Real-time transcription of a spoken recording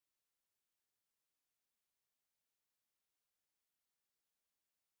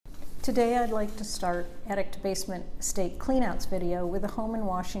Today I'd like to start Attic to Basement Estate Cleanouts video with a home in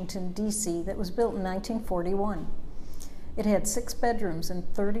Washington, D.C. that was built in 1941. It had 6 bedrooms and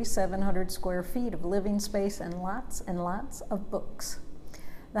 3,700 square feet of living space and lots of books.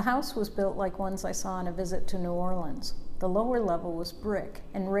 The house was built like ones I saw on a visit to New Orleans. The lower level was brick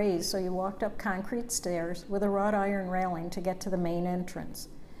and raised so you walked up concrete stairs with a wrought iron railing to get to the main entrance.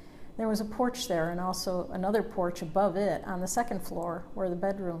 There was a porch there and also another porch above it on the second floor where the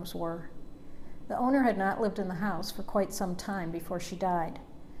bedrooms were. The owner had not lived in the house for quite some time before she died.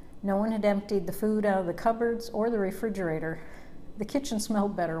 No one had emptied the food out of the cupboards or the refrigerator. The kitchen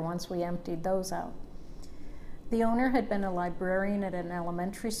smelled better once we emptied those out. The owner had been a librarian at an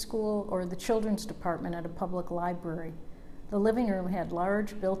elementary school or the children's department at a public library. The living room had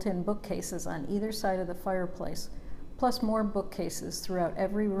large built-in bookcases on either side of the fireplace, plus more bookcases throughout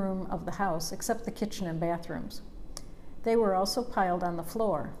every room of the house except the kitchen and bathrooms. They were also piled on the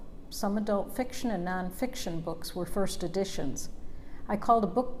floor. Some adult fiction and non-fiction books were first editions. I called a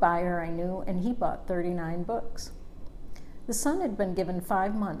book buyer I knew and he bought 39 books. The son had been given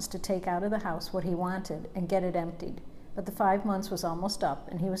 5 months to take out of the house what he wanted and get it emptied, but the 5 months was almost up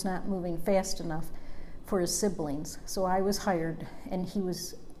and he was not moving fast enough for his siblings, so I was hired and he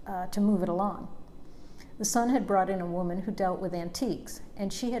was to move it along. The son had brought in a woman who dealt with antiques,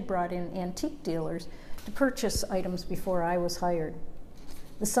 and she had brought in antique dealers to purchase items before I was hired.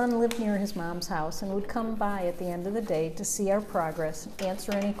 The son lived near his mom's house and would come by at the end of the day to see our progress,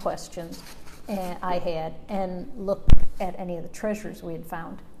 answer any questions I had, and look at any of the treasures we had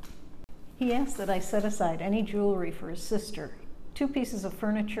found. He asked that I set aside any jewelry for his sister, 2 pieces of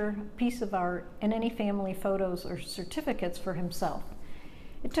furniture, a piece of art, and any family photos or certificates for himself.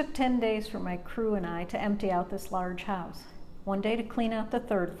 It took 10 days for my crew and I to empty out this large house. 1 day to clean out the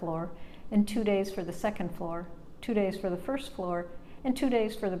 3rd floor, and 2 days for the 2nd floor, 2 days for the 1st floor, and 2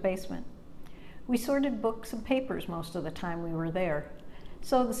 days for the basement. We sorted books and papers most of the time we were there,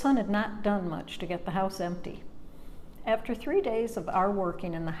 so the son had not done much to get the house empty. After 3 days of our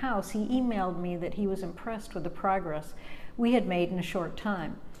working in the house, he emailed me that he was impressed with the progress we had made in a short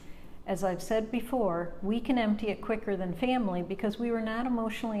time. As I've said before, we can empty it quicker than family because we were not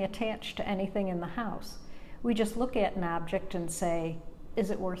emotionally attached to anything in the house. We just look at an object and say, is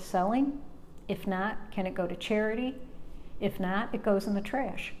it worth selling? If not, can it go to charity? If not, it goes in the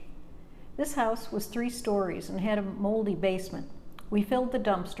trash. This house was 3 stories and had a moldy basement. We filled the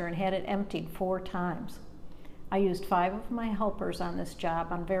dumpster and had it emptied 4 times. I used 5 of my helpers on this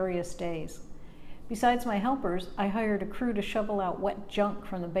job on various days. Besides my helpers, I hired a crew to shovel out wet junk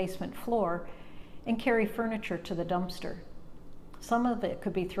from the basement floor and carry furniture to the dumpster. Some of it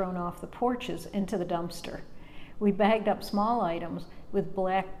could be thrown off the porches into the dumpster. We bagged up small items with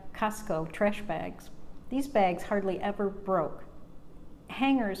black Costco trash bags. These bags hardly ever broke.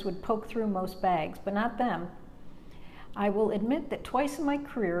 Hangers would poke through most bags, but not them. I will admit that twice in my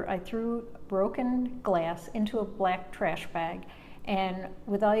career I threw broken glass into a black trash bag, and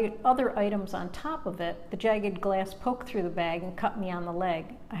with other items on top of it, the jagged glass poked through the bag and cut me on the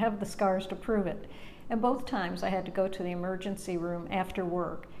leg. I have the scars to prove it. And both times I had to go to the emergency room after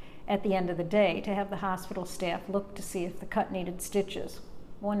work at the end of the day to have the hospital staff look to see if the cut needed stitches.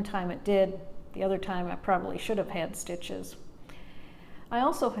 One time it did, the other time I probably should have had stitches. I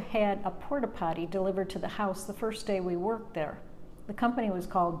also had a porta potty delivered to the house the first day we worked there. The company was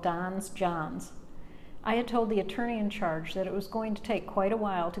called Don's John's. I had told the attorney in charge that it was going to take quite a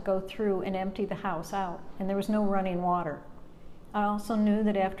while to go through and empty the house out, and there was no running water. I also knew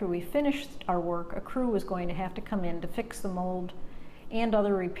that after we finished our work, a crew was going to have to come in to fix the mold and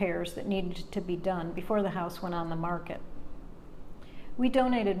other repairs that needed to be done before the house went on the market. We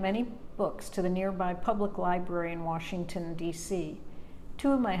donated many books to the nearby public library in Washington, D.C.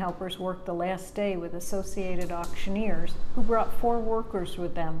 2 of my helpers worked the last day with Associated Auctioneers, who brought 4 workers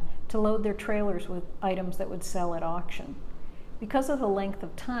with them to load their trailers with items that would sell at auction. Because of the length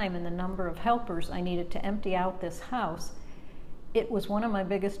of time and the number of helpers I needed to empty out this house, it was one of my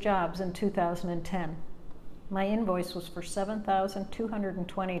biggest jobs in 2010. My invoice was for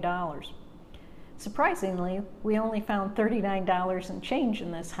 $7,220. Surprisingly, we only found $39 in change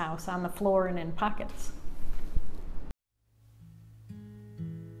in this house on the floor and in pockets.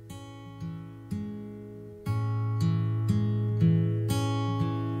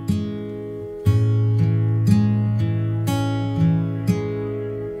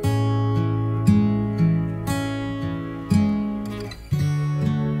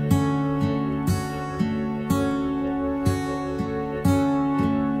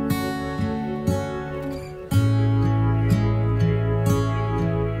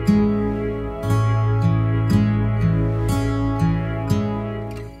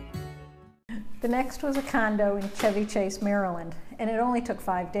 next was a condo in Chevy Chase, Maryland, and it only took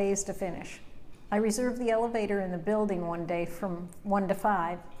 5 days to finish. I reserved the elevator in the building one day from 1 to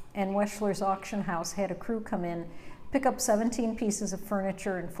 5, and Weschler's auction house had a crew come in, pick up 17 pieces of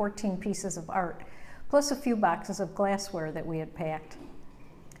furniture and 14 pieces of art, plus a few boxes of glassware that we had packed.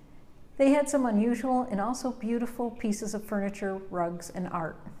 They had some unusual and also beautiful pieces of furniture, rugs, and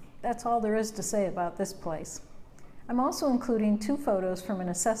art. That's all there is to say about this place. I'm also including 2 photos from an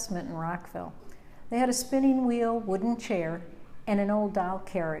assessment in Rockville. They had a spinning wheel wooden chair and an old doll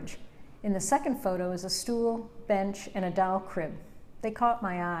carriage. In the second photo is a stool, bench, and a doll crib. They caught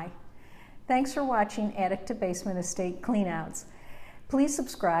my eye. Thanks for watching Attic to Basement Estate Cleanouts. Please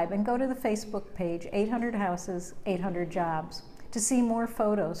subscribe and go to the Facebook page 800 Houses, 800 Jobs to see more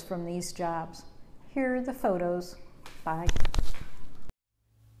photos from these jobs. Here are the photos. Bye.